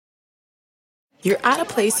You're at a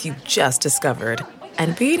place you just discovered.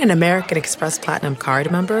 And being an American Express Platinum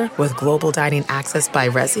card member with Global Dining Access by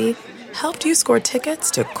Resy helped you score tickets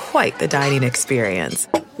to quite the dining experience.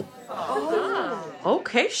 Oh,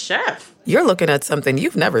 okay, chef. You're looking at something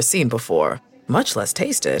you've never seen before, much less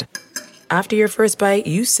tasted. After your first bite,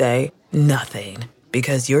 you say nothing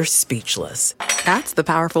because you're speechless. That's the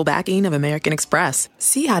powerful backing of American Express.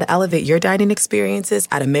 See how to elevate your dining experiences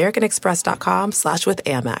at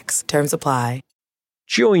americanexpress.com/withAmex. Terms apply.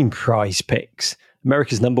 Join Prize Picks,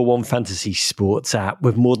 America's #1 fantasy sports app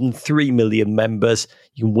with more than 3 million members.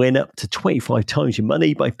 You can win up to 25 times your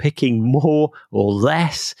money by picking more or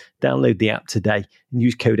less. Download the app today and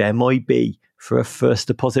use code MIB for a first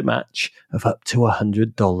deposit match of up to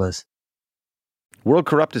 $100. World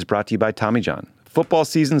Corrupt is brought to you by Tommy John. Football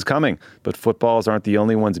season's coming, but footballs aren't the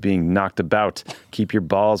only ones being knocked about. Keep your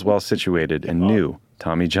balls well situated in new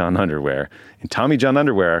Tommy John underwear. In Tommy John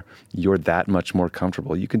underwear, you're that much more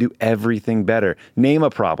comfortable. You can do everything better. Name a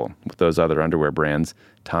problem with those other underwear brands.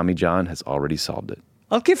 Tommy John has already solved it.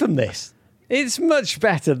 I'll give him this. It's much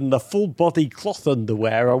better than the full-body cloth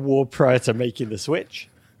underwear I wore prior to making the switch.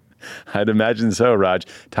 I'd imagine so, Raj.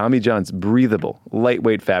 Tommy John's breathable,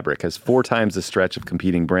 lightweight fabric has 4 times the stretch of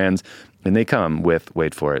competing brands, and they come with,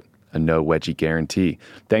 wait for it, a no wedgie guarantee,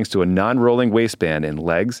 thanks to a non-rolling waistband and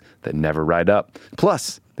legs that never ride up.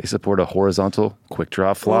 Plus, they support a horizontal quick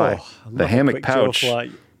draw fly. The hammock pouch,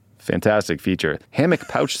 fantastic feature. Hammock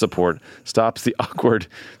pouch support stops the awkward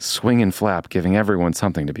swing and flap, giving everyone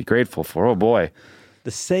something to be grateful for. Oh boy. The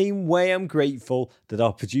same way I'm grateful that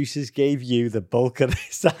our producers gave you the bulk of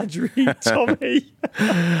this ad read, Tommy.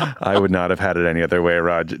 I would not have had it any other way,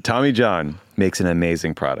 Raj. Tommy John makes an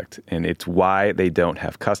amazing product, and it's why they don't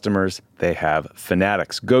have customers. They have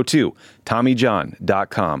fanatics. Go to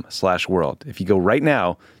TommyJohn.com/world. If you go right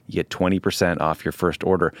now, you get 20% off your first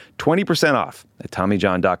order. 20% off at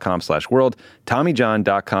TommyJohn.com/world.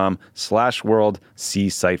 TommyJohn.com/world. See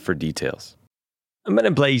site for details. Men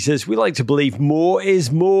in Blazers, we like to believe more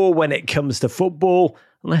is more when it comes to football,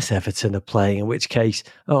 unless Everton are playing, in which case,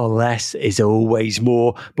 less is always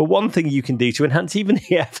more. But one thing you can do to enhance even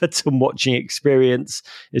the Everton watching experience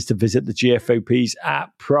is to visit the GFOP's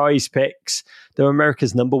app Prize Picks. They're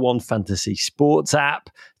America's #1 fantasy sports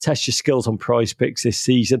app. Test your skills on Prize Picks this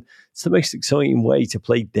season. It's the most exciting way to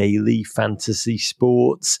play daily fantasy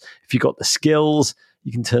sports. If you've got the skills,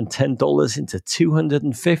 you can turn $10 into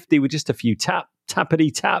 $250 with just a few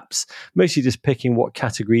tappity taps, mostly just picking what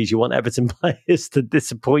categories you want Everton players to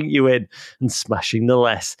disappoint you in and smashing the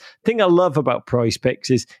less. The thing I love about Prize Picks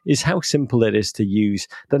is how simple it is to use.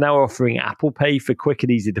 They're now offering Apple Pay for quick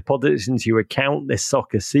and easy deposits into your account this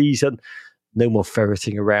soccer season. No more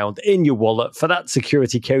ferreting around in your wallet for that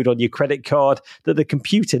security code on your credit card that the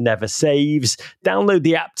computer never saves. Download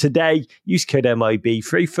the app today. Use code MIB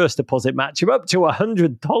for a first deposit match of up to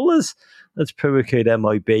 $100. That's promo code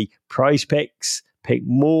MIB. Prize Picks. Pick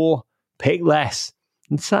more, pick less.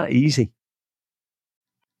 It's that easy.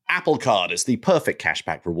 Apple Card is the perfect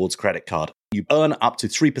cashback rewards credit card. You earn up to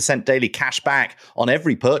 3% daily cash back on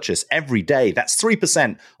every purchase every day. That's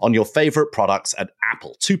 3% on your favorite products at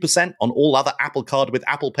Apple, 2% on all other Apple Card with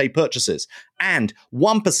Apple Pay purchases, and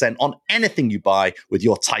 1% on anything you buy with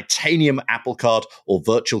your titanium Apple Card or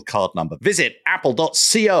virtual card number. Visit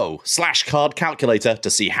apple.co/card calculator to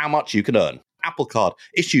see how much you can earn. Apple Card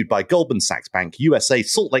issued by Goldman Sachs Bank USA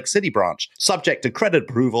Salt Lake City branch. Subject to credit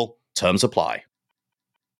approval. Terms apply.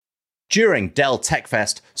 During Dell Tech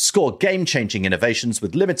Fest, score game-changing innovations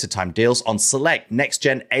with limited-time deals on select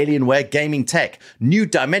next-gen Alienware gaming tech. New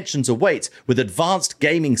dimensions await with advanced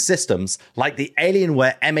gaming systems like the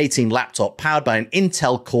Alienware M18 laptop powered by an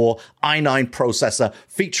Intel Core i9 processor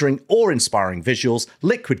featuring awe-inspiring visuals,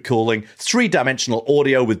 liquid cooling, 3-dimensional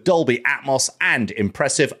audio with Dolby Atmos, and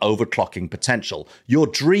impressive overclocking potential. Your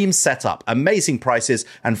dream setup, amazing prices,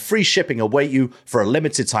 and free shipping await you for a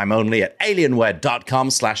limited time only at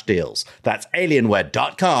alienware.com/deals. That's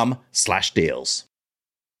alienware.com/deals.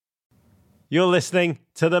 You're listening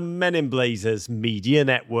to the Men in Blazers Media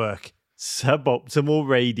Network, Suboptimal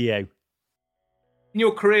Radio. In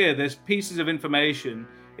your career, there's pieces of information,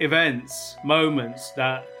 events, moments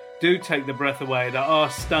that do take the breath away, that are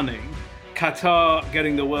stunning. Qatar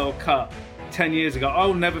getting the World Cup 10 years ago,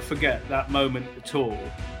 I'll never forget that moment at all.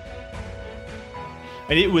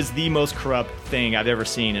 And it was the most corrupt thing I've ever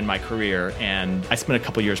seen in my career, and I spent a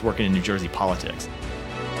couple years working in New Jersey politics.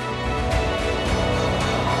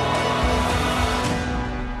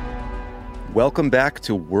 Welcome back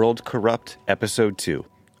to World Corrupt Episode 2,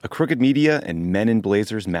 a Crooked Media and Men in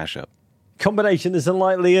Blazers mashup. Combination as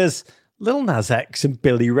unlikely as Lil Nas X and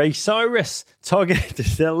Billy Ray Cyrus, targeted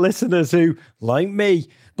to listeners who, like me,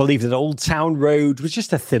 believed that Old Town Road was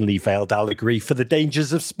just a thinly veiled allegory for the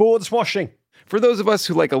dangers of sports washing. For those of us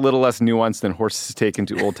who like a little less nuance than horses taken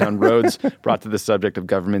to Old Town roads, brought to the subject of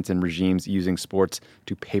governments and regimes using sports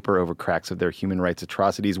to paper over cracks of their human rights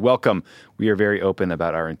atrocities, welcome. We are very open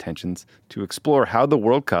about our intentions to explore how the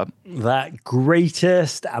World Cup, that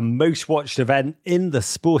greatest and most watched event in the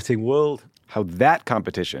sporting world, how that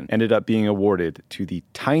competition ended up being awarded to the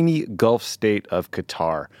tiny Gulf state of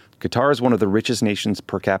Qatar. Qatar is one of the richest nations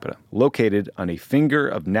per capita, located on a finger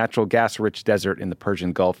of natural gas-rich desert in the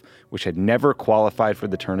Persian Gulf, which had never qualified for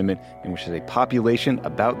the tournament and which has a population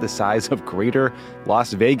about the size of greater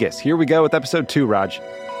Las Vegas. Here we go with episode 2, Raj.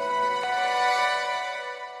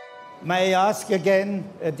 May I ask again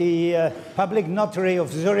the public notary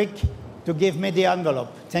of Zurich to give me the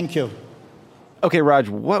envelope? Thank you. Okay, Raj,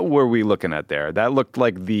 what were we looking at there? That looked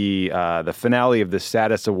like the finale of the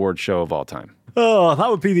saddest award show of all time. Oh, that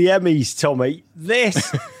would be the Emmys, Tommy.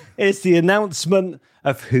 This is the announcement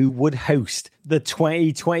of who would host the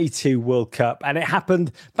 2022 World Cup. And it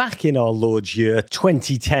happened back in our Lord's year,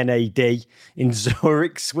 2010 AD, in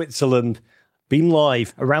Zurich, Switzerland, being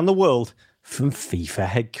live around the world from FIFA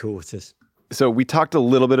headquarters. So we talked a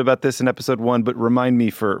little bit about this in episode 1, but remind me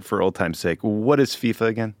for old time's sake, what is FIFA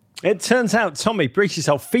again? It turns out, Tommy, brace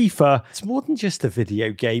yourself, FIFA, it's more than just a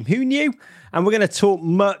video game. Who knew? And we're going to talk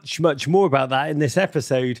much, much more about that in this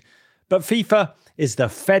episode. But FIFA is the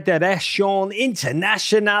Fédération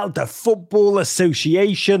Internationale de Football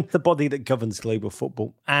Association, the body that governs global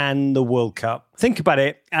football and the World Cup. Think about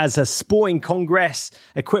it as a sporting congress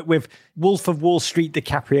equipped with Wolf of Wall Street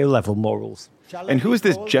DiCaprio level morals. And who is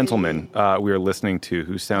this gentleman we are listening to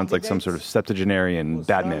who sounds like some sort of septuagenarian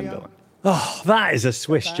Batman villain? Oh, that is a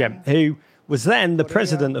Swiss gent who was then the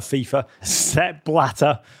president of FIFA, Sepp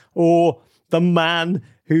Blatter, or the man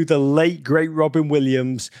who the late, great Robin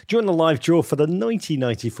Williams, during the live draw for the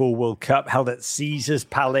 1994 World Cup held at Caesars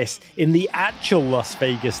Palace in the actual Las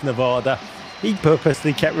Vegas, Nevada, he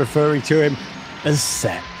purposely kept referring to him as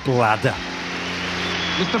Sepp Blatter.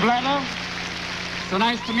 Mr. Blatter, so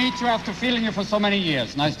nice to meet you after feeling you for so many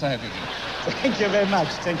years. Nice to have you. Thank you very much.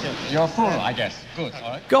 Thank you. You're full, I guess. Good. All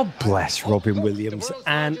right. God bless Robin Williams.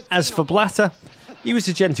 And as for Blatter, he was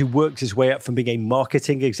a gent who worked his way up from being a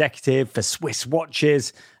marketing executive for Swiss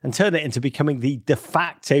watches and turned it into becoming the de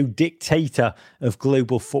facto dictator of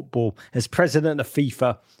global football as president of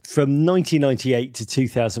FIFA from 1998 to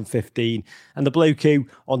 2015. And the bloke who,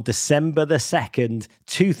 on December the 2nd,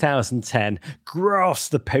 2010,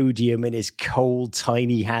 grasped the podium in his cold,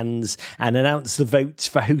 tiny hands and announced the votes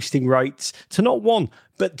for hosting rights to not one,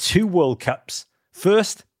 but 2 World Cups.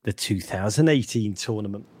 First, the 2018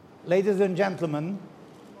 tournament. Ladies and gentlemen,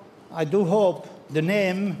 I do hope the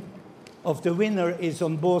name of the winner is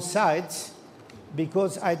on both sides,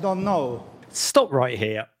 because I don't know. Stop right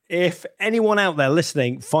here. If anyone out there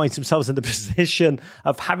listening finds themselves in the position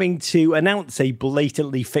of having to announce a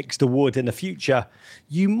blatantly fixed award in the future,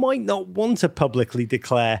 you might not want to publicly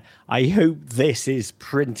declare, I hope this is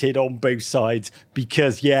printed on both sides,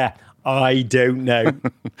 because, yeah, I don't know.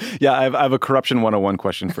 Yeah, I have a corruption 101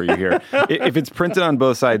 question for you here. If it's printed on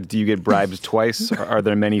both sides, do you get bribes twice? Are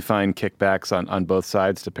there many fine kickbacks on both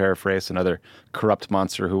sides, to paraphrase another corrupt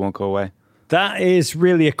monster who won't go away? That is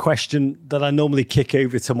really a question that I normally kick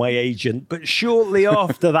over to my agent. But shortly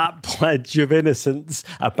after that pledge of innocence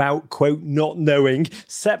about, quote, not knowing,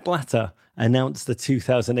 Sepp Blatter announced the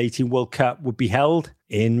 2018 World Cup would be held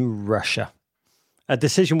in Russia. A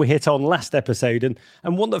decision we hit on last episode and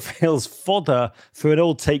one that feels fodder for an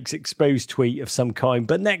old takes exposed tweet of some kind.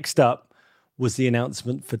 But next up was the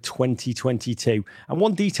announcement for 2022. And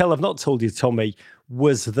one detail I've not told you, Tommy,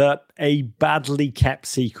 was that a badly kept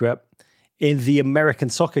secret in the American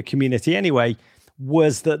soccer community anyway,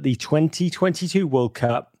 was that the 2022 World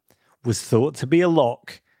Cup was thought to be a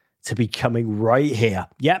lock to be coming right here.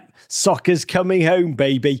 Yep, soccer's coming home,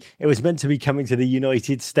 baby. It was meant to be coming to the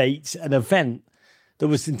United States, an event that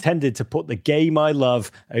was intended to put the game I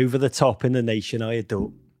love over the top in the nation I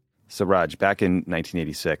adore. So, Raj, back in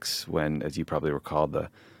 1986, when, as you probably recall, the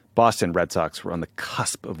Boston Red Sox were on the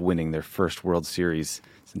cusp of winning their first World Series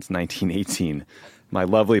since 1918, my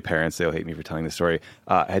lovely parents, they'll hate me for telling the story,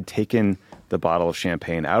 had taken the bottle of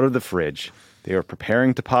champagne out of the fridge. They were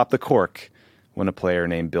preparing to pop the cork when a player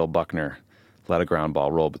named Bill Buckner let a ground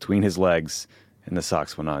ball roll between his legs, and the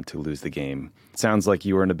Sox went on to lose the game. Sounds like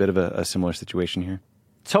you were in a bit of a similar situation here.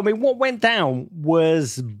 Tommy, what went down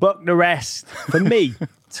was Buckner-esque for me,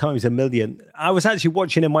 times a million. I was actually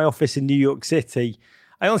watching in my office in New York City.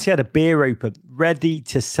 I honestly had a beer open, ready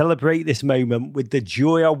to celebrate this moment with the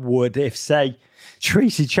joy I would if, say,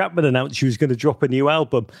 Tracy Chapman announced she was going to drop a new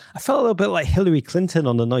album. I felt a little bit like Hillary Clinton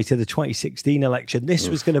on the night of the 2016 election. This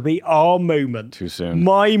was going to be our moment. Too soon.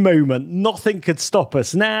 My moment. Nothing could stop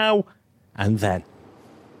us now and then.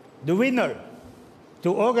 The winner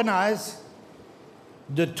to organize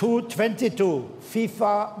the 2022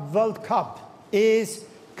 FIFA World Cup is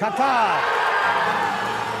Qatar.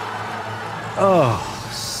 Oh,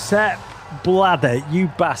 Sepp Blatter,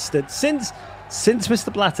 you bastard. Since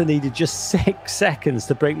Mr. Blatter needed just 6 seconds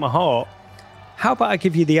to break my heart, how about I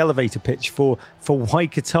give you the elevator pitch for why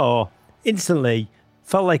Qatar instantly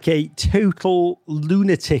felt like a total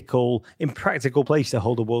lunatical, impractical place to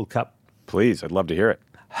hold a World Cup. Please, I'd love to hear it.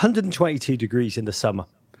 122 degrees in the summer.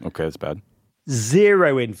 Okay, that's bad.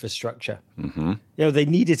 Zero infrastructure. Mm-hmm. They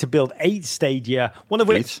needed to build 8 stadia, one of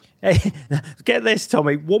which, get this,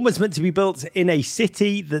 Tommy, one was meant to be built in a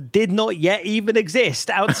city that did not yet even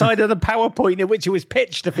exist outside of the PowerPoint in which it was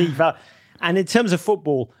pitched to FIFA. And in terms of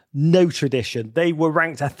football, no tradition. They were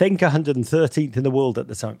ranked, I think, 113th in the world at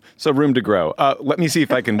the time. So room to grow. Let me see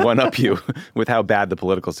if I can one-up you with how bad the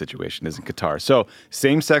political situation is in Qatar. So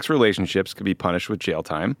same-sex relationships could be punished with jail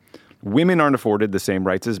time. Women aren't afforded the same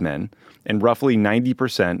rights as men, and roughly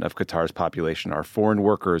 90% of Qatar's population are foreign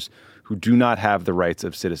workers who do not have the rights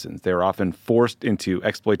of citizens. They're often forced into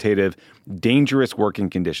exploitative, dangerous working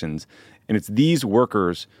conditions, and it's these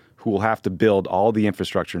workers who will have to build all the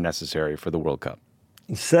infrastructure necessary for the World Cup.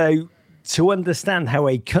 So to understand how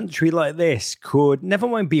a country like this could, never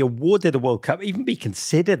mind be awarded a World Cup, even be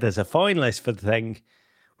considered as a finalist for the thing,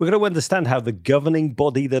 we're going to understand how the governing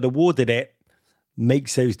body that awarded it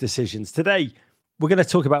makes those decisions. Today, we're going to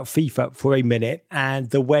talk about FIFA for a minute and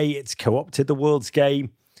the way it's co-opted the world's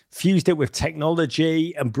game, fused it with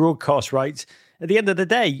technology and broadcast rights. At the end of the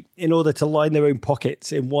day, in order to line their own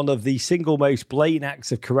pockets in one of the single most blatant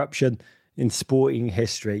acts of corruption in sporting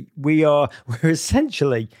history, we're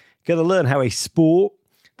essentially going to learn how a sport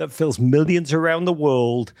that fills millions around the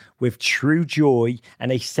world with true joy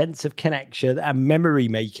and a sense of connection and memory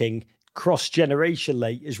making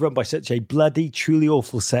cross-generationally is run by such a bloody, truly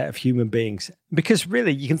awful set of human beings. Because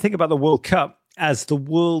really, you can think about the World Cup as the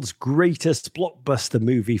world's greatest blockbuster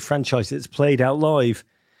movie franchise that's played out live.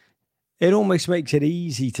 It almost makes it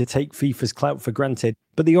easy to take FIFA's clout for granted.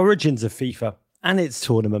 But the origins of FIFA and its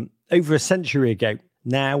tournament over a century ago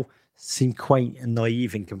now seem quaint and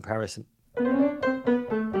naive in comparison.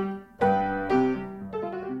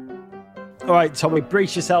 All right, Tommy,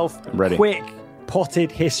 brace yourself. I'm ready. Quick,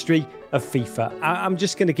 potted history of FIFA. I'm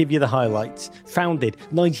just going to give you the highlights. Founded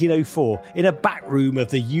 1904 in a back room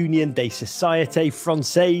of the Union des Sociétés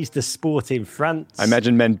Françaises de Sport in France. I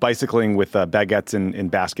imagine men bicycling with baguettes in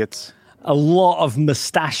baskets. A lot of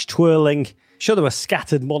moustache twirling. Sure, there were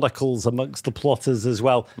scattered monocles amongst the plotters as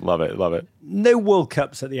well. Love it, love it. No World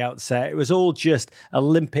Cups at the outset. It was all just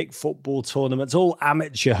Olympic football tournaments, all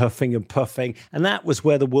amateur huffing and puffing. And that was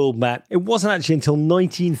where the world met. It wasn't actually until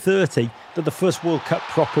 1930 that the first World Cup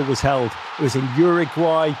proper was held. It was in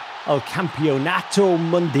Uruguay, El Campeonato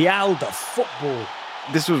Mundial de Football.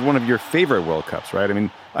 This was one of your favorite World Cups, right? I mean,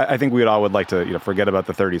 I think we all would like to forget about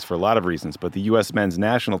the 30s for a lot of reasons, but the U.S. men's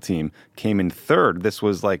national team came in third. This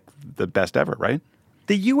was like the best ever, right?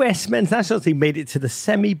 The U.S. men's national team made it to the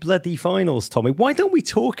semi-bloody finals, Tommy. Why don't we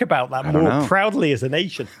talk about that more proudly as a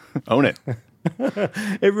nation? Own it.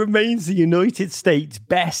 It remains the United States'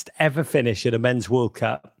 best ever finish at a men's World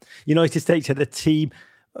Cup. United States had a team,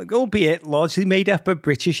 albeit largely made up of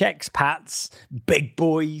British expats, big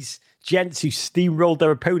boys, gents who steamrolled their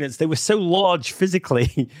opponents. They were so large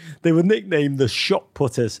physically, they were nicknamed the shot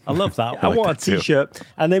putters. I love that. I want a T-shirt.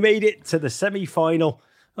 And they made it to the semi-final,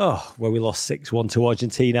 where we lost 6-1 to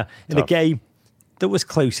Argentina in a game that was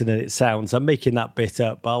closer than it sounds. I'm making that bit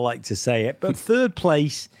up, but I like to say it. But third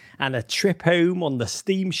place and a trip home on the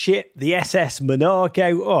steamship, the SS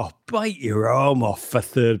Monago. Oh, bite your arm off for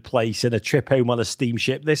third place and a trip home on a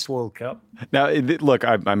steamship this World Cup. Now, look,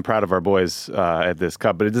 I'm proud of our boys at this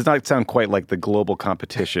cup, but it does not sound quite like the global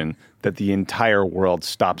competition that the entire world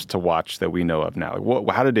stops to watch that we know of now.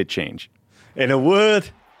 How did it change? In a word,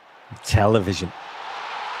 television.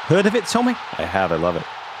 Heard of it, Tommy? I have. I love it.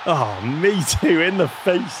 Oh, me too, in the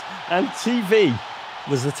face. And TV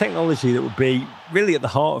was the technology that would be really at the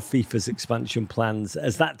heart of FIFA's expansion plans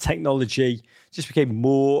as that technology just became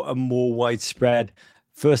more and more widespread,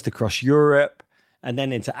 first across Europe and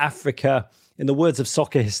then into Africa. In the words of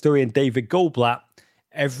soccer historian David Goldblatt,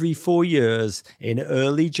 every 4 years in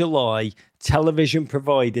early July, television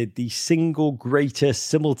provided the single greatest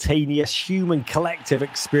simultaneous human collective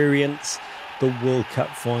experience, the World Cup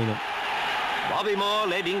final. Bobby Moore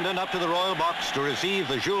led England up to the Royal Box to receive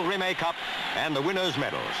the Jules Rimet Cup and the winners'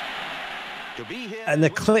 medals. An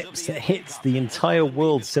eclipse that hits the entire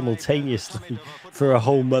world simultaneously for a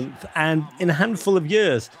whole month. And in a handful of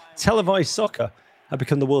years, televised soccer had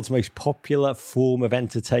become the world's most popular form of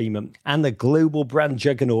entertainment. And the global brand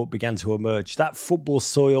juggernaut began to emerge. That football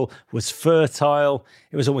soil was fertile.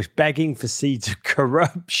 It was almost begging for seeds of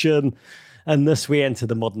corruption. And thus we enter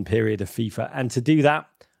the modern period of FIFA. And to do that,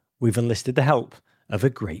 we've enlisted the help of a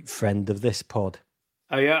great friend of this pod.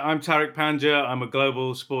 I'm Tariq Panja. I'm a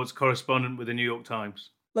global sports correspondent with the New York Times.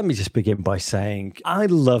 Let me just begin by saying I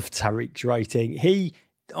love Tariq's writing. He,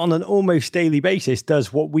 on an almost daily basis,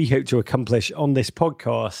 does what we hope to accomplish on this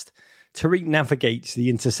podcast. Tariq navigates the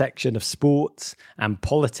intersection of sports and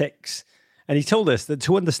politics. And he told us that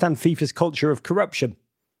to understand FIFA's culture of corruption,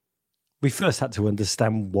 we first had to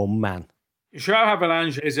understand one man. João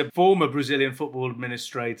Havelange is a former Brazilian football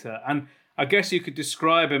administrator, and I guess you could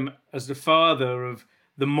describe him as the father of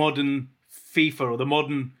the modern FIFA or the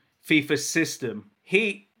modern FIFA system.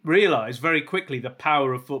 He realised very quickly the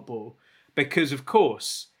power of football because, of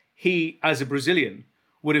course, he, as a Brazilian,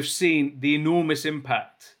 would have seen the enormous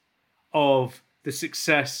impact of the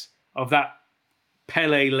success of that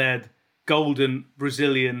Pelé-led golden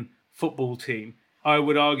Brazilian football team. I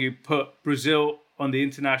would argue put Brazil on the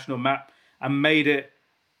international map and made it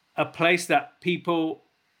a place that people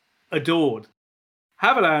adored.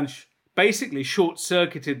 Havelange basically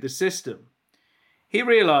short-circuited the system. He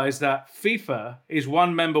realised that FIFA is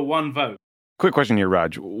one member, one vote. Quick question here,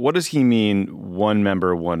 Raj. What does he mean, one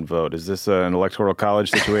member, one vote? Is this an electoral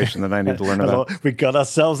college situation that I need to learn about? We got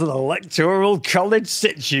ourselves an electoral college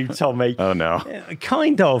situ, Tommy. Oh, no.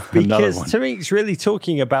 Kind of, because Tariq's really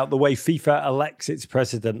talking about the way FIFA elects its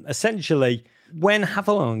president. Essentially, when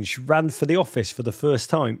Havelange ran for the office for the first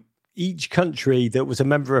time, each country that was a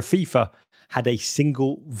member of FIFA had a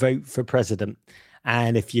single vote for president.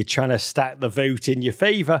 And if you're trying to stack the vote in your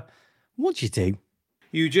favour, what do you do?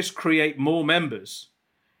 You just create more members.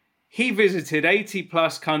 He visited 80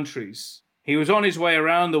 plus countries. He was on his way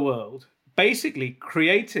around the world, basically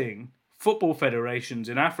creating football federations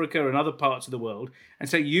in Africa and other parts of the world and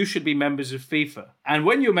say, you should be members of FIFA. And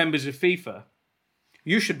when you're members of FIFA,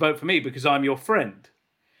 you should vote for me because I'm your friend.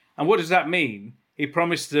 And what does that mean? He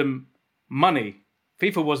promised them money.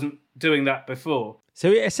 FIFA wasn't doing that before. So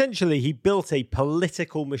essentially, he built a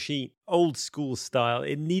political machine, old school style.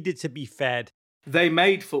 It needed to be fed. They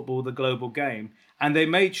made football the global game, and they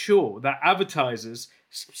made sure that advertisers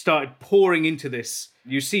started pouring into this.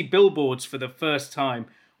 You see billboards for the first time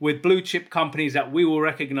with blue chip companies that we will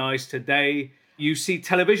recognize today. You see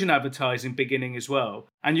television advertising beginning as well.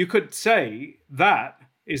 And you could say that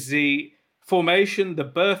is the formation, the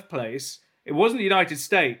birthplace. It wasn't the United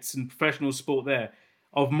States and professional sport there.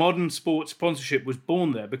 Of modern sports sponsorship was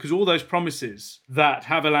born there because all those promises that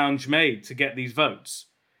Havelange made to get these votes,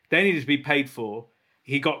 they needed to be paid for.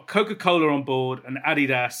 He got Coca-Cola on board and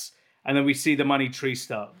Adidas, and then we see the money tree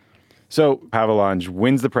start. So Havelange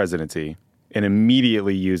wins the presidency and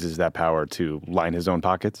immediately uses that power to line his own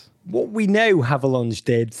pockets? What we know Havelange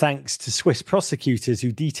did, thanks to Swiss prosecutors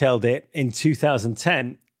who detailed it in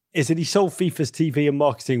 2010, is that he sold FIFA's TV and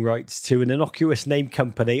marketing rights to an innocuous name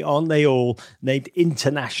company, aren't they all, named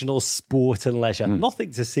International Sport and Leisure.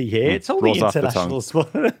 Nothing to see here. It's only International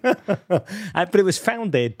Sport. But it was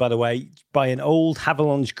founded, by the way, by an old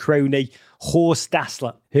Havelange crony, Horst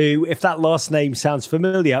Dassler, who, if that last name sounds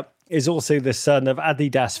familiar, is also the son of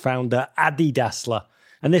Adidas founder Adi Dassler.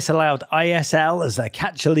 And this allowed ISL, as they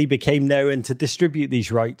catchily became known, to distribute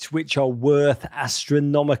these rights, which are worth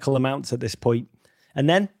astronomical amounts at this point. And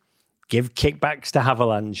then give kickbacks to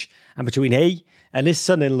Havelange. And between he and his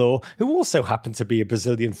son-in-law, who also happened to be a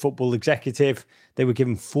Brazilian football executive, they were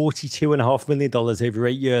given $42.5 million over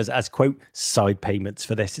 8 years as, quote, side payments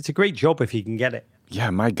for this. It's a great job if you can get it. Yeah,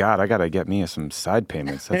 my God, I got to get me some side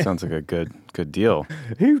payments. That sounds like a good deal.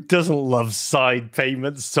 Who doesn't love side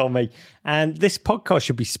payments, Tommy? And this podcast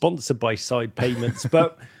should be sponsored by side payments,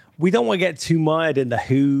 but we don't want to get too mired in the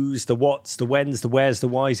who's, the what's, the when's, the where's, the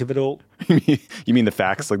why's of it all. You mean the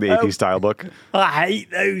facts, like the AP style book? I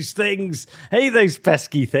hate those things. I hate those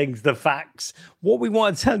pesky things, the facts. What we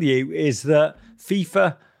want to tell you is that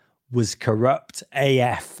FIFA was corrupt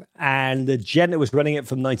AF, and the gent that was running it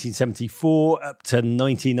from 1974 up to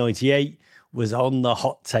 1998 was on the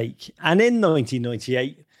hot take. And in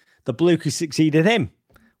 1998, the bloke who succeeded him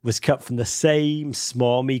was cut from the same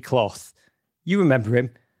smarmy cloth. You remember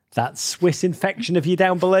him, that Swiss infection of you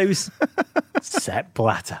down belows? Sepp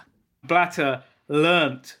Blatter. Blatter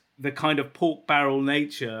learnt the kind of pork barrel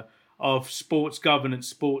nature of sports governance,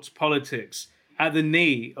 sports politics. at the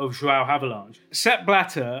knee of João Havelange. Sepp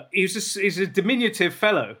Blatter, he's a diminutive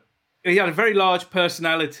fellow. He had a very large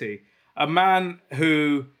personality, a man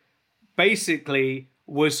who basically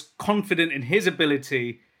was confident in his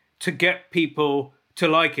ability to get people to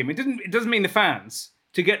like him. It doesn't mean the fans,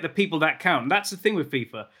 to get the people that count. And that's the thing with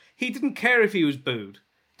FIFA. He didn't care if he was booed.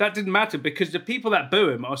 That didn't matter because the people that boo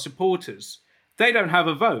him are supporters. They don't have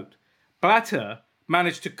a vote. Blatter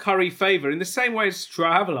managed to curry favour in the same way as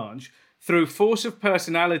João Havelange through force of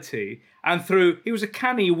personality and he was a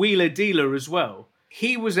canny wheeler dealer as well.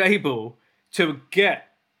 He was able to get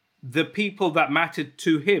the people that mattered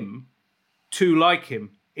to him to like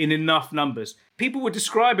him in enough numbers. People would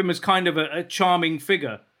describe him as kind of a charming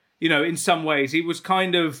figure. You know, in some ways, he was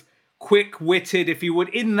kind of quick-witted, if you would,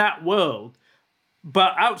 in that world.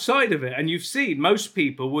 But outside of it, and you've seen, most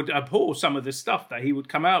people would abhor some of the stuff that he would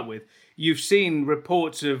come out with. You've seen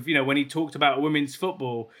reports of, you know, when he talked about women's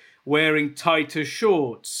football, wearing tighter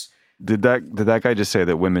shorts. Did that guy just say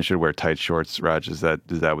that women should wear tight shorts, Raj? Is that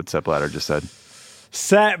what Sepp Blatter just said?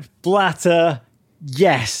 Sepp Blatter,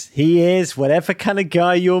 yes, he is whatever kind of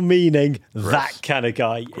guy you're meaning, that kind of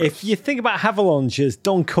guy. If you think about Havelange as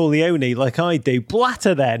Don Corleone like I do,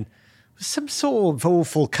 Blatter then was some sort of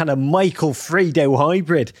awful kind of Michael Fredo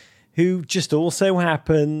hybrid who just also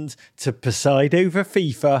happened to preside over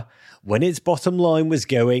FIFA when its bottom line was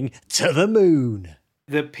going to the moon.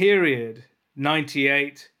 The period,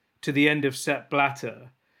 98 to the end of Sepp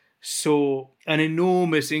Blatter, saw an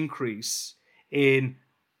enormous increase in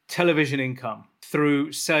television income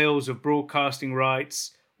through sales of broadcasting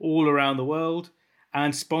rights all around the world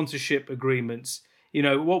and sponsorship agreements. You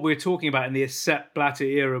know, what we're talking about in the Sepp Blatter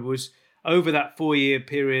era was over that 4-year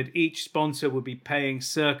period, each sponsor would be paying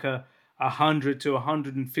circa $100 to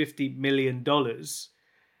 $150 million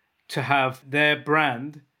to have their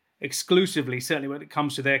brand exclusively, certainly when it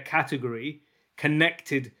comes to their category,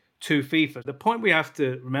 connected to FIFA. The point we have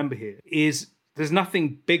to remember here is there's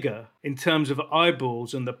nothing bigger in terms of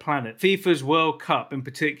eyeballs on the planet. FIFA's World Cup in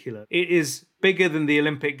particular, it is bigger than the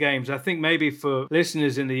Olympic Games. I think maybe for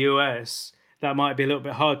listeners in the US, that might be a little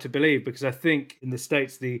bit hard to believe because I think in the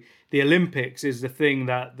States, the Olympics is the thing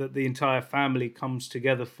that the entire family comes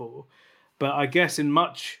together for. But I guess in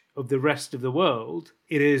much of the rest of the world,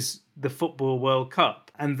 it is the Football World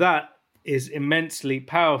Cup. And that is immensely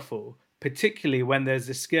powerful, particularly when there's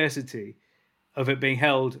a scarcity of it being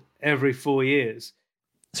held every 4 years.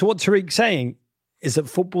 So what Tariq's saying is that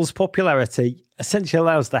football's popularity essentially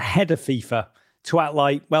allows the head of FIFA to act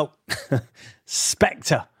like, well,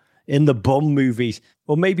 Spectre in the Bond movies,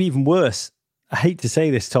 or maybe even worse. I hate to say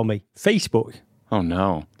this, Tommy, Facebook. Oh,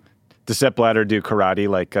 no. Does Sepp Blatter do karate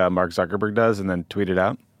like Mark Zuckerberg does and then tweet it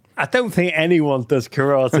out? I don't think anyone does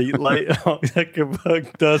karate like Mark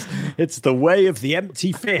Zuckerberg does. It's the way of the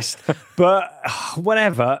empty fist. But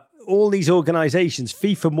whatever, all these organizations,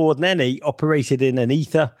 FIFA more than any, operated in an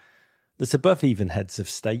ether that's above even heads of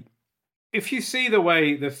state. If you see the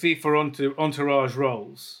way the FIFA entourage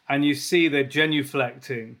rolls and you see the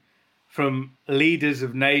genuflecting from leaders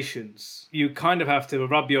of nations, you kind of have to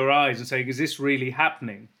rub your eyes and say, is this really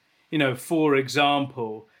happening? You know, for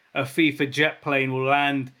example, a FIFA jet plane will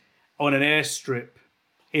land on an airstrip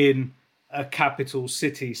in a capital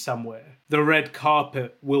city somewhere. The red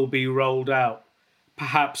carpet will be rolled out.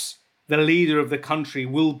 Perhaps the leader of the country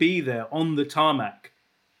will be there on the tarmac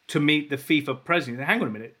to meet the FIFA president. Hang on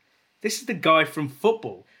a minute. This is the guy from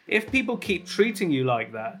football. If people keep treating you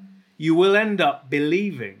like that, you will end up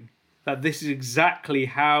believing that this is exactly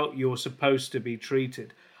how you're supposed to be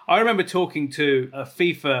treated. I remember talking to a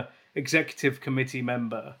FIFA executive committee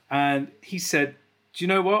member, and he said, do you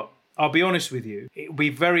know what? I'll be honest with you. It will be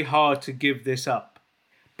very hard to give this up.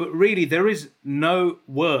 But really, there is no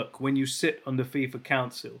work when you sit on the FIFA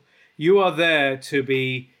Council. You are there to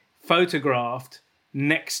be photographed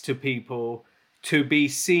next to people, to be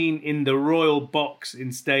seen in the royal box in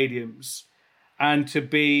stadiums, and to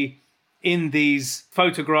be in these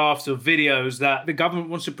photographs or videos that the government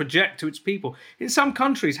wants to project to its people. In some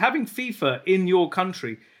countries, having FIFA in your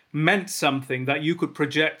country meant something that you could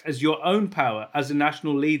project as your own power as a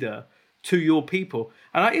national leader to your people.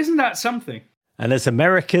 And isn't that something? And as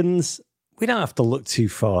Americans, we don't have to look too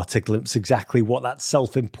far to glimpse exactly what that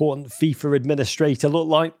self-important FIFA administrator looked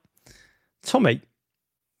like. Tommy,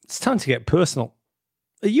 it's time to get personal.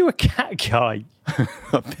 Are you a cat guy?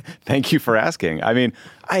 Thank you for asking. I mean,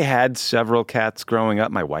 I had several cats growing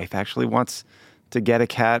up. My wife actually wants to get a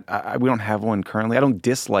cat. We don't have one currently. I don't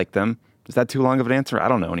dislike them. Is that too long of an answer? I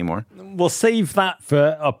don't know anymore. We'll save that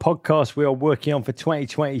for a podcast we are working on for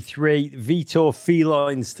 2023, Vitor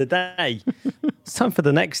Felines Today. It's time for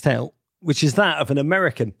the next tale, which is that of an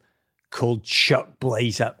American called Chuck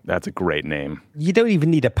Blazer. That's a great name. You don't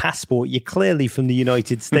even need a passport. You're clearly from the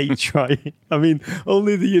United States, right? I mean,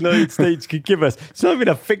 only the United States could give us. It's not even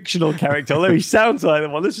a fictional character, although he sounds like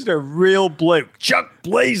one. This is a real bloke, Chuck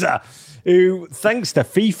Blazer, who, thanks to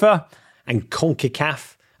FIFA and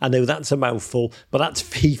CONCACAF, I know that's a mouthful, but that's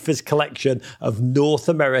FIFA's collection of North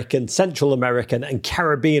American, Central American, and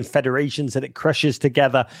Caribbean federations that it crushes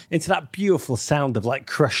together into that beautiful sound of like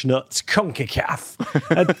crushed nuts.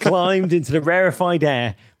 CONCACAF had climbed into the rarefied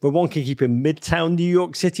air where one can keep a midtown New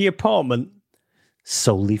York City apartment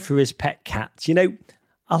solely for his pet cats. You know,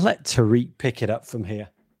 I'll let Tariq pick it up from here.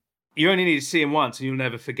 You only need to see him once and you'll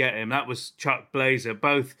never forget him. That was Chuck Blazer,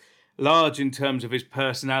 both large in terms of his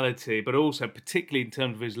personality, but also particularly in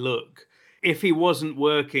terms of his look. If he wasn't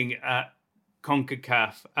working at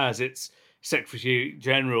CONCACAF as its Secretary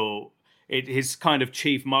General, his kind of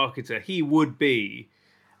chief marketer, he would be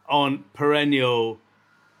on perennial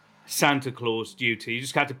Santa Claus duty. You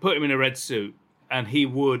just had to put him in a red suit and he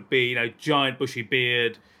would be, you know, giant bushy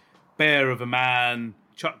beard, bear of a man.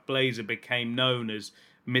 Chuck Blazer became known as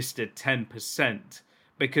Mr. 10%.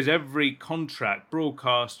 Because every contract,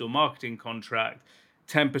 broadcast or marketing contract,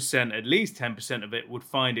 10%, at least 10% of it would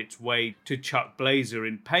find its way to Chuck Blazer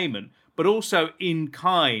in payment, but also in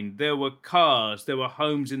kind. There were cars, there were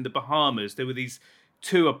homes in the Bahamas, there were these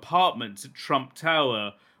 2 apartments at Trump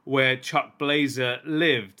Tower where Chuck Blazer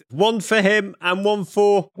lived. One for him and one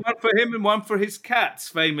for... One for him and one for his cats,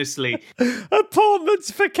 famously.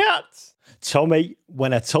 Apartments for cats. Tommy,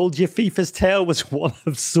 when I told you FIFA's tale was one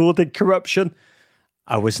of sordid corruption,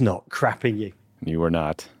 I was not crapping you. You were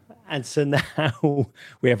not. And so now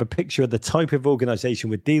we have a picture of the type of organisation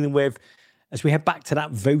we're dealing with as we head back to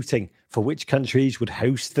that voting for which countries would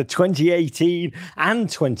host the 2018 and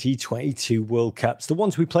 2022 World Cups, the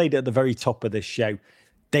ones we played at the very top of this show.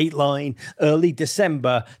 Dateline, early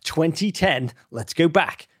December 2010. Let's go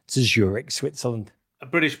back to Zurich, Switzerland.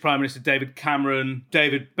 British Prime Minister David Cameron,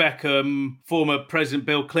 David Beckham, former President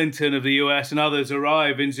Bill Clinton of the US and others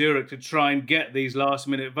arrive in Zurich to try and get these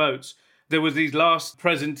last-minute votes. There was these last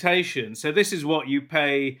presentations. So this is what you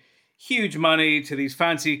pay huge money to these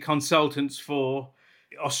fancy consultants for.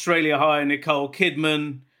 Australia hire Nicole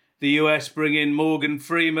Kidman. The US bring in Morgan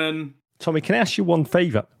Freeman. Tommy, can I ask you one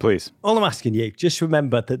favour? Please. All I'm asking you, just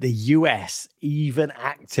remember that the US even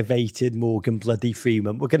activated Morgan bloody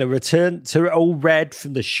Freeman. We're going to return to old Red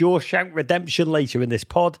from the Shawshank Redemption later in this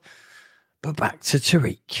pod. But back to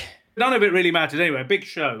Tariq. None of it really mattered anyway. Big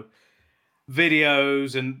show.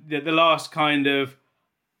 Videos and the last kind of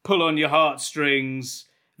pull on your heartstrings.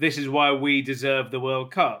 This is why we deserve the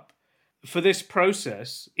World Cup. For this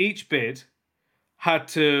process, each bid had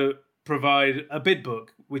to provide a bid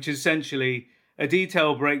book, which is essentially a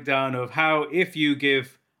detailed breakdown of how, if you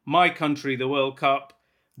give my country the World Cup,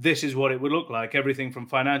 this is what it would look like. Everything from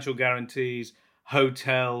financial guarantees,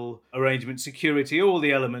 hotel arrangement, security, all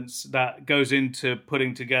the elements that goes into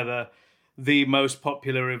putting together the most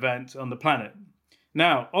popular event on the planet.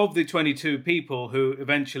 Now, of the 22 people who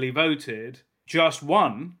eventually voted, just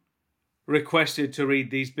one requested to read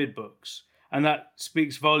these bid books. And that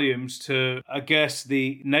speaks volumes to, I guess,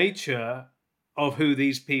 the nature of who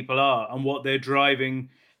these people are and what their driving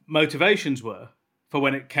motivations were for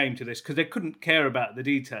when it came to this, because they couldn't care about the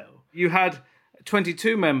detail. You had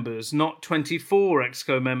 22 members, not 24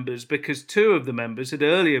 EXCO members, because 2 of the members had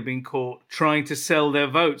earlier been caught trying to sell their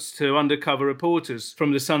votes to undercover reporters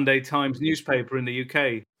from the Sunday Times newspaper in the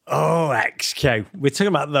UK. Oh, EXCO. We're talking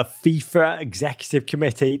about the FIFA Executive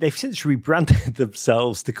Committee. They've since rebranded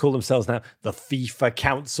themselves to call themselves now the FIFA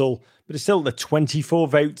Council, but it's still the 24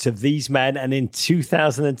 votes of these men. And in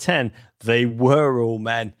 2010, they were all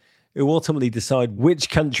men who ultimately decide which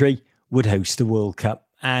country would host the World Cup.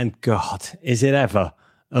 And God, is it ever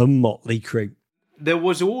a motley crew. There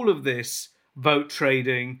was all of this vote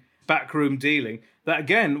trading, backroom dealing, that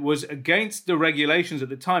again was against the regulations at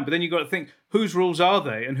the time. But then you've got to think, whose rules are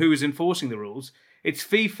they and who is enforcing the rules? It's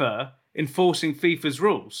FIFA enforcing FIFA's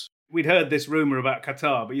rules. We'd heard this rumour about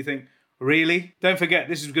Qatar, but you think, really? Don't forget,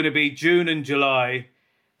 this is going to be June and July,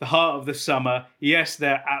 the heart of the summer. Yes,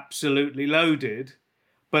 they're absolutely loaded,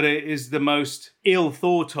 but it is the most ill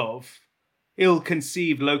thought of,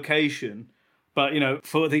 ill-conceived location. But, you know,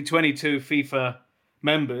 for the 22 FIFA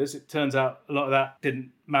members, it turns out a lot of that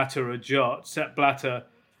didn't matter a jot. Sepp Blatter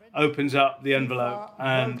opens up the envelope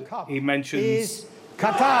and he mentions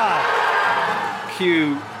Qatar.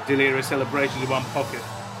 Cue delirious celebrations in one pocket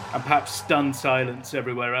and perhaps stunned silence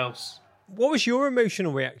everywhere else. What was your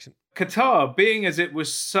emotional reaction? Qatar, being as it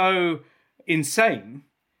was so insane,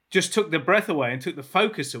 just took the breath away and took the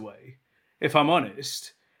focus away, if I'm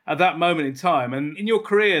honest. at that moment in time. And in your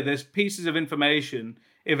career, there's pieces of information,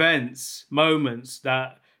 events, moments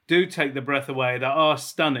that do take the breath away, that are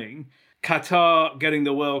stunning. Qatar getting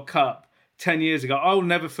the World Cup 10 years ago, I'll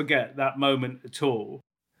never forget that moment at all.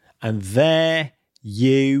 And there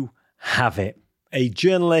you have it. A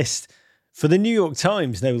journalist for the New York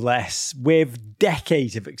Times, no less, with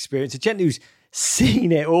decades of experience, a gent who's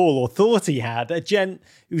seen it all, or thought he had, a gent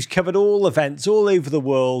who's covered all events all over the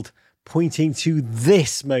world, pointing to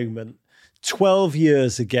this moment 12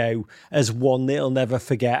 years ago as one that he'll never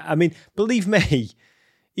forget. I mean, believe me,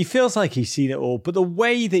 he feels like he's seen it all, but the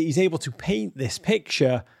way that he's able to paint this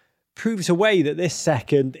picture proves a way that this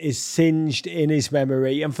second is singed in his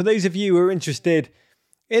memory. And for those of you who are interested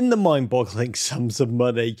in the mind-boggling sums of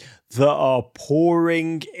money that are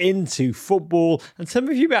pouring into football, and some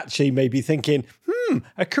of you actually may be thinking,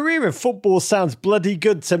 a career in football sounds bloody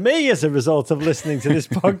good to me as a result of listening to this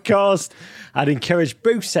podcast, I'd encourage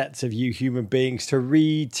both sets of you human beings to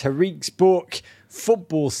read Tariq's book,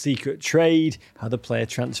 Football's Secret Trade, How the Player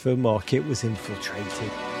Transfer Market Was Infiltrated.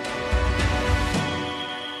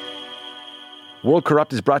 World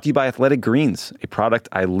Corrupt is brought to you by Athletic Greens, a product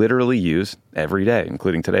I literally use every day,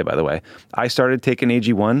 including today, by the way. I started taking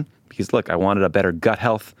AG1 because, look, I wanted a better gut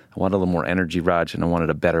health, I wanted a little more energy, Raj, and I wanted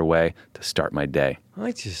a better way to start my day.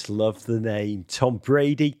 I just love the name. Tom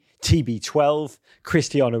Brady, TB12,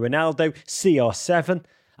 Cristiano Ronaldo, CR7,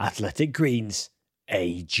 Athletic Greens,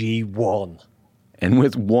 AG1. And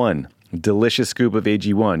with one delicious scoop of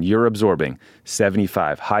AG1, you're absorbing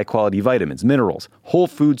 75 high-quality vitamins, minerals, whole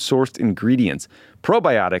food-sourced ingredients,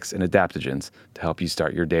 probiotics, and adaptogens to help you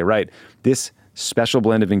start your day right. This special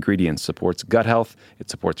blend of ingredients supports gut health. It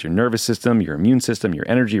supports your nervous system, your immune system, your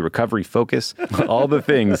energy, recovery, focus, all the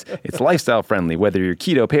things. It's lifestyle-friendly, whether you're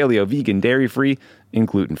keto, paleo, vegan, dairy-free, and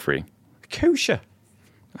gluten-free. Kosher.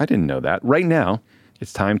 I didn't know that. Right now,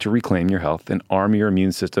 it's time to reclaim your health and arm your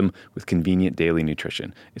immune system with convenient daily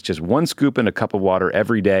nutrition. It's just one scoop in a cup of water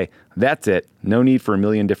every day. That's it. No need for a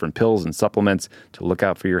million different pills and supplements to look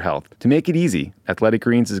out for your health. To make it easy, Athletic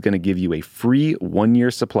Greens is going to give you a free 1-year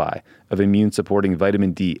supply of immune-supporting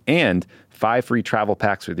vitamin D and 5 free travel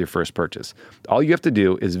packs with your first purchase. All you have to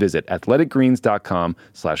do is visit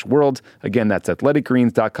athleticgreens.com/world. Again, that's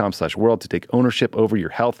athleticgreens.com/world to take ownership over your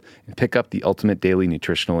health and pick up the ultimate daily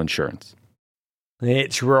nutritional insurance.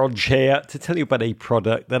 It's Rog here to tell you about a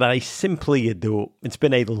product that I simply adore. It's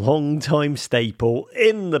been a long-time staple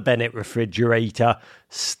in the Bennett refrigerator,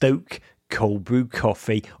 Stoke cold brew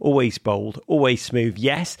coffee. Always bold, always smooth.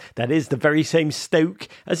 Yes, that is the very same Stoke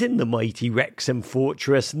as in the mighty Wrexham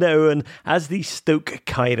fortress known as the Stoke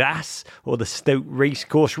Kairas or the Stoke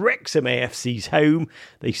Racecourse, Wrexham AFC's home.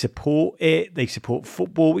 They support it. They support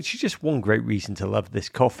football, which is just one great reason to love this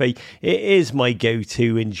coffee. It is my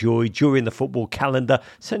go-to enjoy during the football calendar,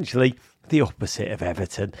 essentially the opposite of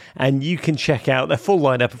Everton. And you can check out their full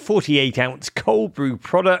lineup of 48-ounce cold brew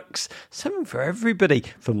products, something for everybody,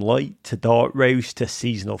 from light to dark roast to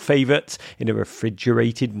seasonal favourites in a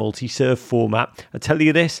refrigerated multi-serve format. I tell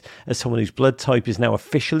you this, as someone whose blood type is now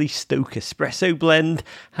officially Stoke Espresso Blend,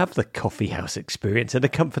 have the coffee house experience in the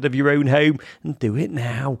comfort of your own home and do it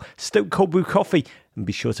now. Stoke Cold Brew Coffee. And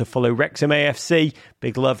be sure to follow Wrexham AFC.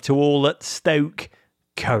 Big love to all at Stoke.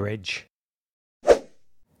 Courage.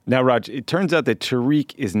 Now, Raj, it turns out that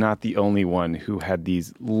Tariq is not the only one who had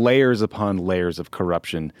these layers upon layers of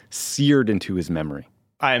corruption seared into his memory.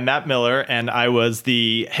 I am Matt Miller, and I was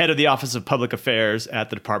the head of the Office of Public Affairs at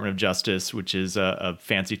the Department of Justice, which is a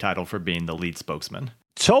fancy title for being the lead spokesman.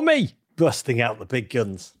 Tommy, busting out the big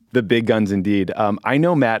guns. The big guns, indeed. I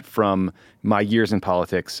know Matt from my years in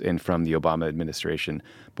politics and from the Obama administration.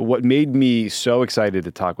 But what made me so excited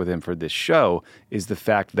to talk with him for this show is the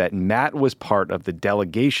fact that Matt was part of the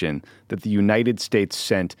delegation that the United States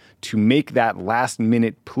sent to make that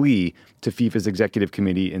last-minute plea to FIFA's executive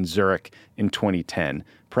committee in Zurich in 2010.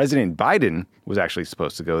 President Biden was actually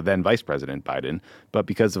supposed to go, then Vice President Biden, but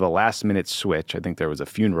because of a last-minute switch, I think there was a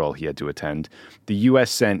funeral he had to attend, the U.S.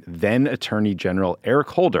 sent then Attorney General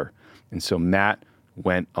Eric Holder, and so Matt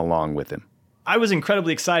went along with him. I was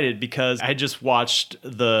incredibly excited because I had just watched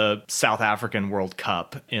the South African World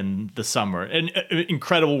Cup in the summer. An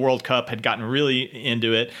incredible World Cup, had gotten really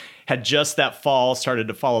into it, had just that fall started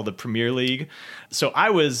to follow the Premier League. So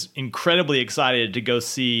I was incredibly excited to go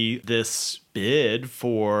see this bid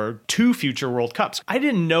for 2 future World Cups. I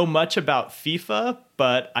didn't know much about FIFA,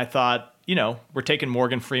 but I thought we're taking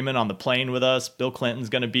Morgan Freeman on the plane with us. Bill Clinton's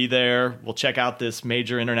going to be there. We'll check out this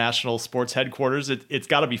major international sports headquarters. It's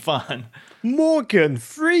got to be fun. Morgan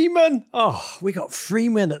Freeman. Oh, we got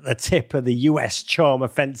Freeman at the tip of the US charm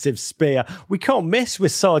offensive spear. We can't miss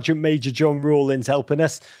with Sergeant Major John Rawlins helping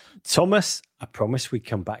us. Thomas, I promise we'd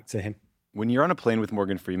come back to him. When you're on a plane with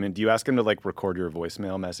Morgan Freeman, do you ask him to record your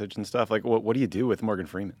voicemail message and stuff? What do you do with Morgan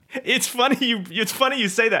Freeman? It's funny you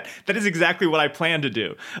say that. That is exactly what I plan to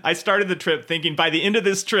do. I started the trip thinking by the end of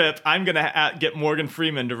this trip, I'm going to get Morgan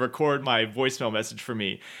Freeman to record my voicemail message for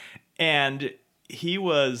me. And he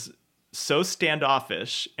was so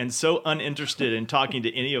standoffish and so uninterested in talking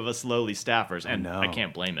to any of us lowly staffers. And I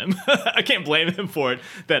can't blame him. I can't blame him for it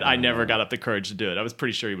that I never got up the courage to do it. I was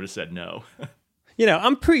pretty sure he would have said no.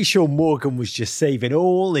 I'm pretty sure Morgan was just saving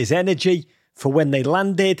all his energy for when they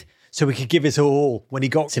landed so he could give his all when he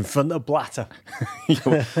got in front of Blatter.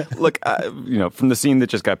 Look, from the scene that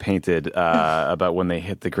just got painted about when they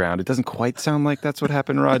hit the ground, it doesn't quite sound like that's what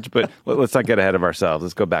happened, Raj, but let's not get ahead of ourselves.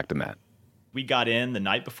 Let's go back to Matt. We got in the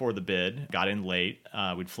night before the bid, got in late.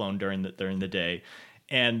 We'd flown during the day.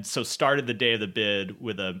 And so started the day of the bid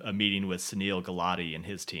with a meeting with Sunil Gulati and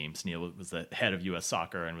his team. Sunil was the head of U.S.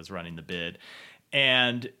 Soccer and was running the bid.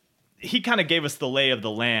 And he kind of gave us the lay of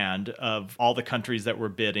the land of all the countries that were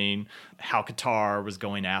bidding, how Qatar was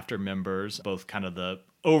going after members, both kind of the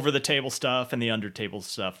over-the-table stuff and the under-table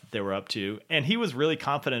stuff that they were up to. And he was really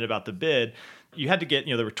confident about the bid. You had to get,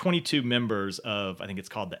 there were 22 members of, I think it's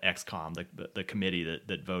called the XCOM, the committee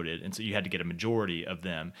that voted. And so you had to get a majority of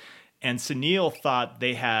them. And Sunil thought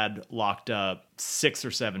they had locked up 6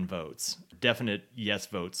 or 7 votes, definite yes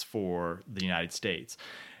votes for the United States.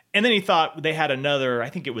 And then he thought they had another, I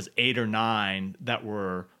think it was 8 or 9 that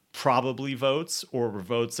were probably votes or were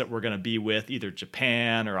votes that were going to be with either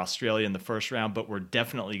Japan or Australia in the first round, but were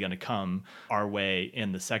definitely going to come our way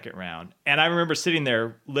in the second round. And I remember sitting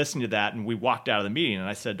there listening to that, and we walked out of the meeting, and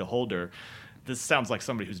I said to Holder, this sounds like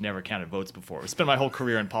somebody who's never counted votes before. I spent my whole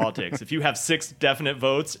career in politics. If you have 6 definite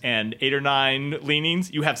votes and 8 or 9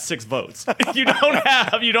 leanings, you have 6 votes. You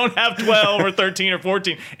don't have 12 or 13 or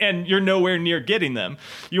 14, and you're nowhere near getting them.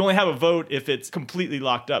 You only have a vote if it's completely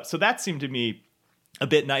locked up. So that seemed to me a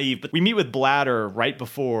bit naive. But we meet with Blatter right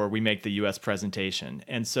before we make the U.S. presentation.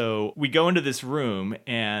 And so we go into this room,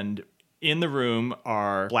 and in the room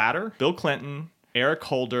are Blatter, Bill Clinton, Eric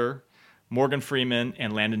Holder, Morgan Freeman,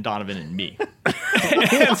 and Landon Donovan, and me.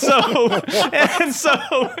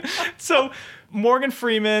 So Morgan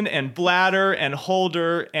Freeman and Blatter and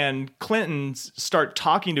Holder and Clinton start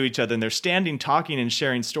talking to each other, and they're standing talking and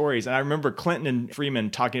sharing stories. And I remember Clinton and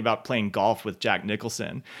Freeman talking about playing golf with Jack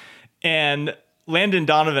Nicholson. And Landon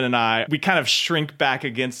Donovan and I, we kind of shrink back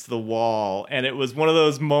against the wall. And it was one of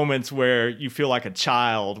those moments where you feel like a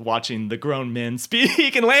child watching the grown men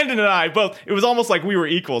speak. And Landon and I both, it was almost like we were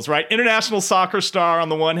equals, right? International soccer star on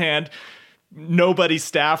the one hand, nobody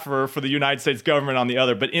staffer for the United States government on the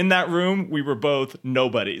other. But in that room, we were both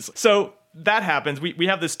nobodies. So that happens. We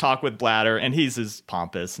have this talk with Blatter, and he's as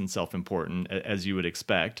pompous and self-important as you would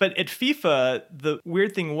expect. But at FIFA, the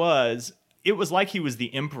weird thing was, it was like he was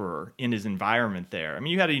the emperor in his environment there. I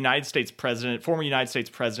mean, you had a United States president, former United States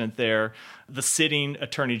president there, the sitting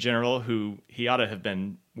attorney general, who he ought to have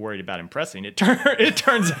been worried about impressing, it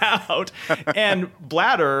turns out. And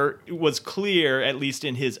Blatter was clear, at least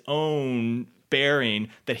in his own bearing,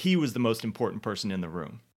 that he was the most important person in the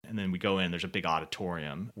room. And then we go in, there's a big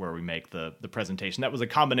auditorium where we make the presentation. That was a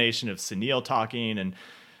combination of Sunil talking, and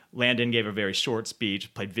Landon gave a very short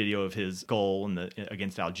speech, played video of his goal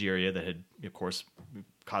against Algeria that had, of course,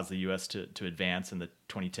 caused the U.S. to advance in the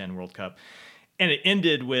 2010 World Cup. And it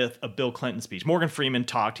ended with a Bill Clinton speech. Morgan Freeman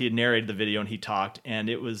talked. He had narrated the video, and he talked. And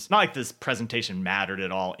it was not like this presentation mattered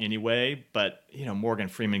at all anyway. But, Morgan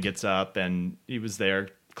Freeman gets up, and he was there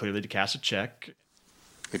clearly to cash a check.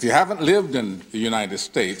 If you haven't lived in the United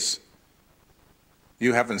States,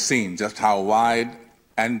 you haven't seen just how wide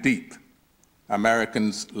and deep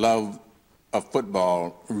Americans' love of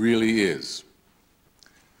football really is.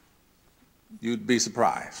 You'd be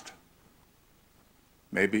surprised,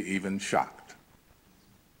 maybe even shocked.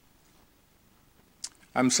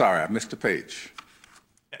 I'm sorry, I missed a page.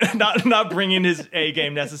 not bringing his A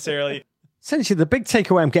game necessarily. Essentially, the big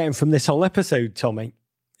takeaway I'm getting from this whole episode, Tommy,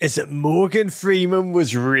 is that Morgan Freeman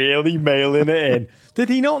was really mailing it in. Did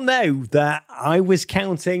he not know that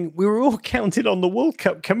we were all counting on the World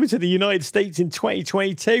Cup coming to the United States in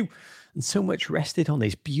 2022, and so much rested on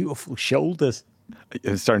his beautiful shoulders?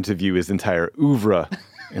 I'm starting to view his entire oeuvre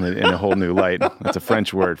in a whole new light. That's a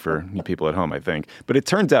French word for you people at home, I think. But it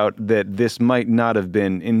turns out that this might not have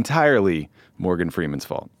been entirely Morgan Freeman's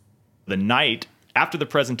fault. The night After the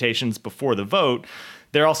presentations, before the vote,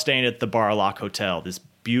 they're all staying at the Bar-Lock Hotel, this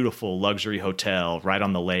beautiful luxury hotel right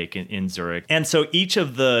on the lake in Zurich. And so each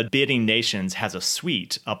of the bidding nations has a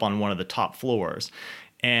suite up on one of the top floors.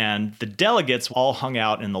 And the delegates all hung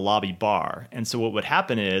out in the lobby bar. And so what would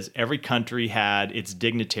happen is every country had its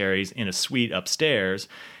dignitaries in a suite upstairs.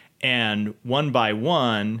 And one by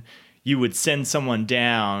one, you would send someone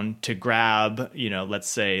down to grab, let's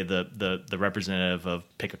say the representative of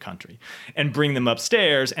pick a country and bring them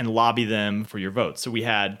upstairs and lobby them for your vote. So we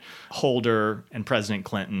had Holder and President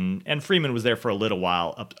Clinton, and Freeman was there for a little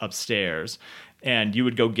while upstairs. And you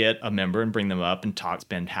would go get a member and bring them up and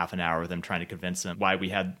spend half an hour with them trying to convince them why we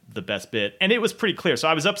had the best bid. And it was pretty clear. So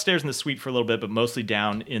I was upstairs in the suite for a little bit, but mostly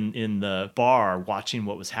down in the bar watching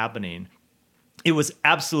what was happening. It was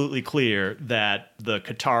absolutely clear that the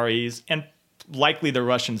Qataris, and likely the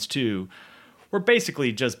Russians too, were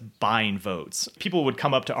basically just buying votes. People would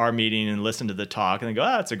come up to our meeting and listen to the talk and they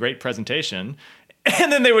go, it's a great presentation.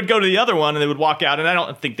 And then they would go to the other one and they would walk out. And I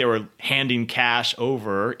don't think they were handing cash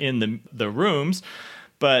over in the rooms,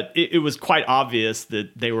 but it was quite obvious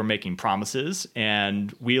that they were making promises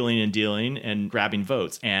and wheeling and dealing and grabbing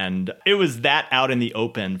votes. And it was that out in the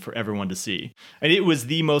open for everyone to see. And it was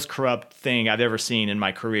the most corrupt thing I've ever seen in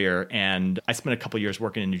my career. And I spent a couple of years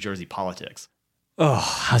working in New Jersey politics.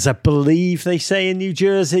 Oh, as I believe they say in New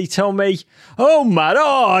Jersey, Tommy, oh,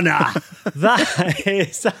 Madonna! That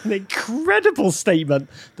is an incredible statement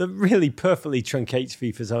that really perfectly truncates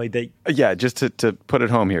FIFA's ID. Yeah, just to put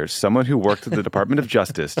it home here, someone who worked at the Department of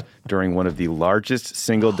Justice during one of the largest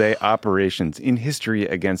single-day operations in history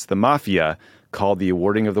against the mafia called the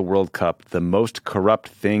awarding of the World Cup the most corrupt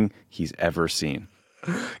thing he's ever seen.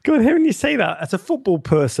 God, hearing you say that as a football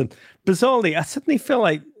person, bizarrely, I suddenly feel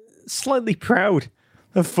like slightly proud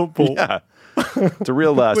of football. Yeah, it's a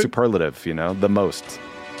real superlative, the most.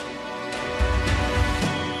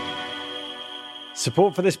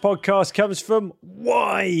 Support for this podcast comes from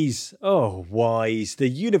Wise. Oh, Wise, the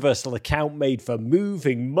universal account made for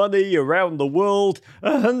moving money around the world.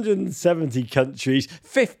 170 countries,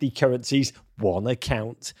 50 currencies, one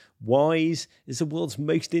account. Wise is the world's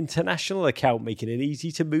most international account, making it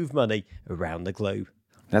easy to move money around the globe.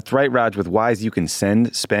 That's right, Raj. With Wise, you can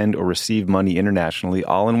send, spend, or receive money internationally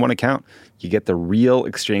all in one account. You get the real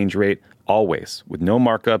exchange rate always, with no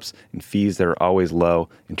markups and fees that are always low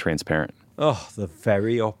and transparent. Oh, the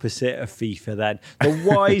very opposite of FIFA then. The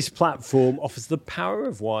Wise platform offers the power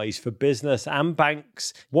of Wise for business and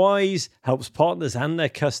banks. Wise helps partners and their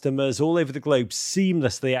customers all over the globe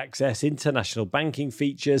seamlessly access international banking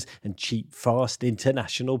features and cheap, fast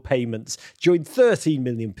international payments. Join 13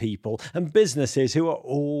 million people and businesses who are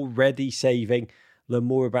already saving. Learn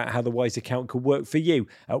more about how the Wise account could work for you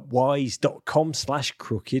at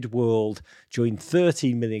wise.com/crookedworld. Join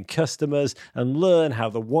 13 million customers and learn how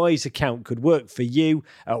the Wise account could work for you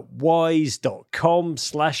at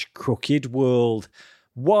wise.com/crookedworld.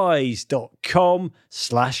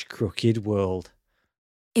 Wise.com/crookedworld.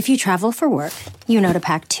 If you travel for work, you know to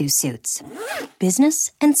pack 2 suits.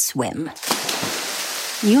 Business and swim.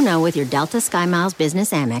 You know with your Delta SkyMiles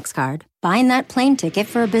Business Amex card, buying that plane ticket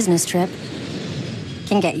for a business trip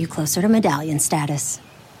can get you closer to medallion status.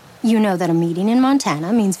 You know that a meeting in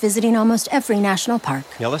Montana means visiting almost every national park.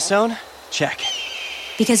 Yellowstone? Check.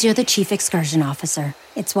 Because you're the chief excursion officer.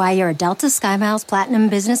 It's why you're a Delta SkyMiles Platinum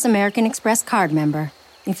Business American Express card member.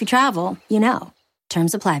 If you travel, you know.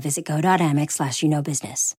 Terms apply. Visit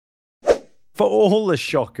go.amex/you-know-business. For all the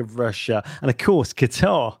shock of Russia and, of course,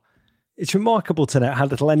 Qatar, it's remarkable to know how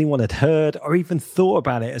little anyone had heard or even thought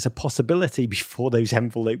about it as a possibility before those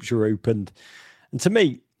envelopes were opened. And to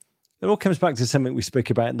me, it all comes back to something we spoke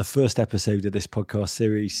about in the first episode of this podcast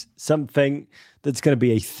series, something that's going to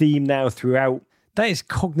be a theme now throughout. That is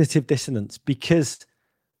cognitive dissonance, because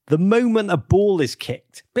the moment a ball is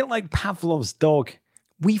kicked, a bit like Pavlov's dog,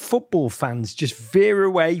 we football fans just veer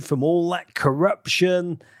away from all that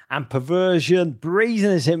corruption and perversion,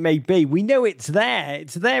 brazen as it may be. We know it's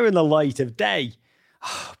there in the light of day.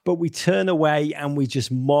 But we turn away and we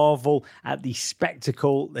just marvel at the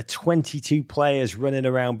spectacle, the 22 players running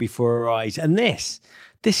around before our eyes. And this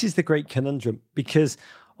is the great conundrum, because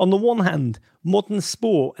on the one hand, modern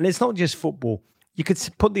sport, and it's not just football, you could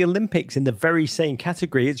put the Olympics in the very same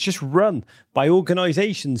category. It's just run by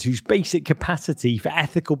organizations whose basic capacity for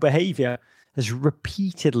ethical behavior has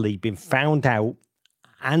repeatedly been found out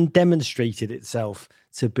and demonstrated itself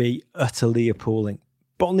to be utterly appalling.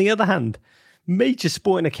 But on the other hand, major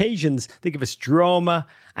sporting occasions, they give us drama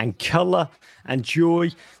and colour and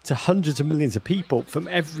joy to hundreds of millions of people from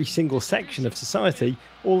every single section of society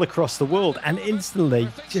all across the world, and instantly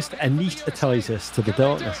just anaesthetise us to the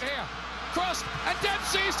darkness. cross, and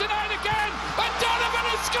Dempsey's denied again, and Donovan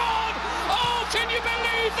has scored! Oh, can you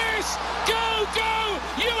believe this? Go, go,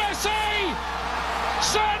 USA!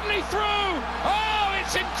 Certainly through! Oh,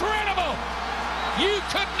 it's incredible! You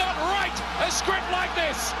could not write a script like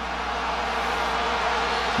this!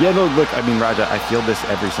 Yeah, no, look, I mean, Raja, I feel this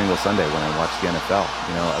every single Sunday when I watch the NFL.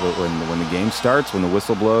 You know, when the game starts, when the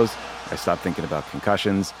whistle blows, I stop thinking about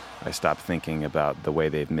concussions. I stop thinking about the way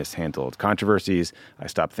they've mishandled controversies. I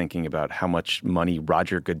stop thinking about how much money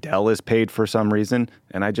Roger Goodell is paid for some reason.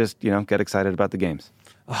 And I just, get excited about the games.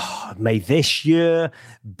 Oh, may this year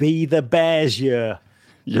be the Bears' year.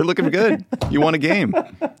 You're looking good. You won a game.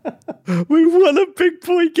 We won a big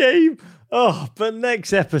boy game. Oh, but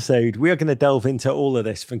next episode, we are going to delve into all of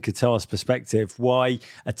this from Qatar's perspective. Why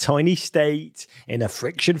a tiny state in a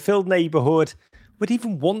friction-filled neighborhood would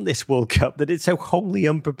even want this World Cup that it's so wholly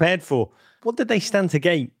unprepared for. What did they stand to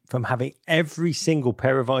gain from having every single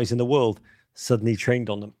pair of eyes in the world suddenly trained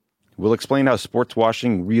on them? We'll explain how sports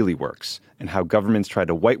washing really works and how governments try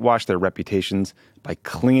to whitewash their reputations by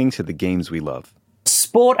clinging to the games we love.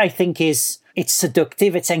 Sport, I think, it's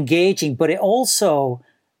seductive, it's engaging, but it also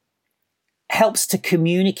helps to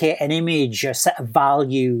communicate an image, a set of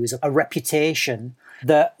values, a reputation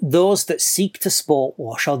that those that seek to sport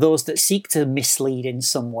wash or those that seek to mislead in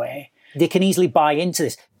some way, they can easily buy into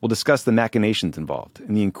this. We'll discuss the machinations involved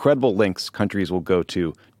and the incredible lengths countries will go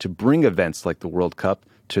to bring events like the World Cup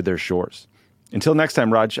to their shores. Until next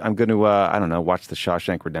time, Raj, I'm going to, watch the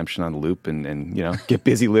Shawshank Redemption on loop and get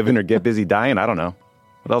busy living or get busy dying. I don't know.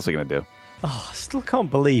 What else are you going to do? Oh, I still can't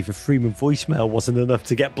believe a Freeman voicemail wasn't enough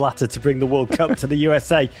to get Blatter to bring the World Cup to the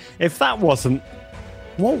USA. If that wasn't,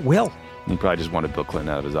 what will? He probably just wanted Bill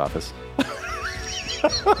Clinton out of his office.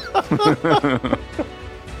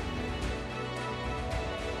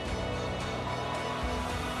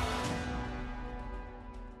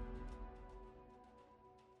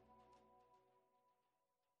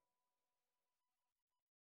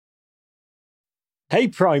 Hey,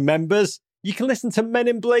 Prime members. You can listen to Men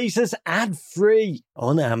in Blazers ad-free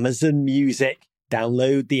on Amazon Music.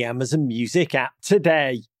 Download the Amazon Music app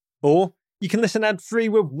today. Or you can listen ad-free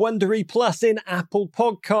with Wondery Plus in Apple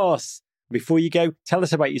Podcasts. Before you go, tell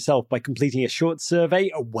us about yourself by completing a short survey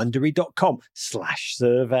at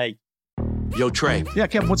Wondery.com/survey. Yo, Trey. Yeah,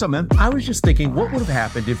 Kevin, what's up, man? I was just thinking, what would have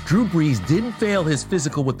happened if Drew Brees didn't fail his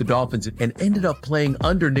physical with the Dolphins and ended up playing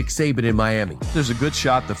under Nick Saban in Miami? There's a good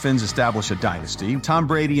shot the Finns establish a dynasty. Tom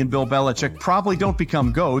Brady and Bill Belichick probably don't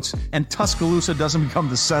become GOATs, and Tuscaloosa doesn't become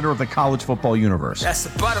the center of the college football universe. That's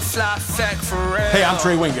the butterfly effect for real. Hey, I'm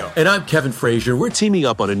Trey Wingo. And I'm Kevin Frazier. We're teaming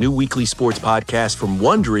up on a new weekly sports podcast from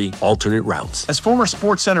Wondery, Alternate Routes. As former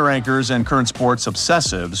Sports Center anchors and current sports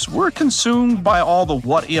obsessives, we're consumed by all the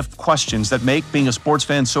what-if questions that make being a sports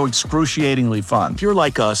fan so excruciatingly fun. If you're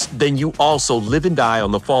like us, then you also live and die on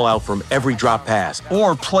the fallout from every drop pass.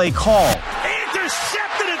 Or play call.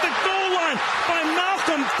 Intercepted at the goal line by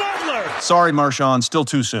Malcolm Butler. Sorry, Marshawn, still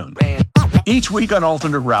too soon. Each week on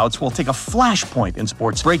Alternate Routes, we'll take a flashpoint in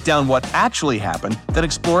sports, break down what actually happened, then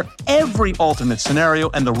explore every alternate scenario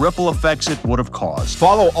and the ripple effects it would have caused.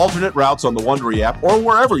 Follow Alternate Routes on the Wondery app or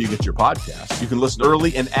wherever you get your podcasts. You can listen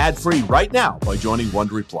early and ad-free right now by joining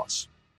Wondery Plus.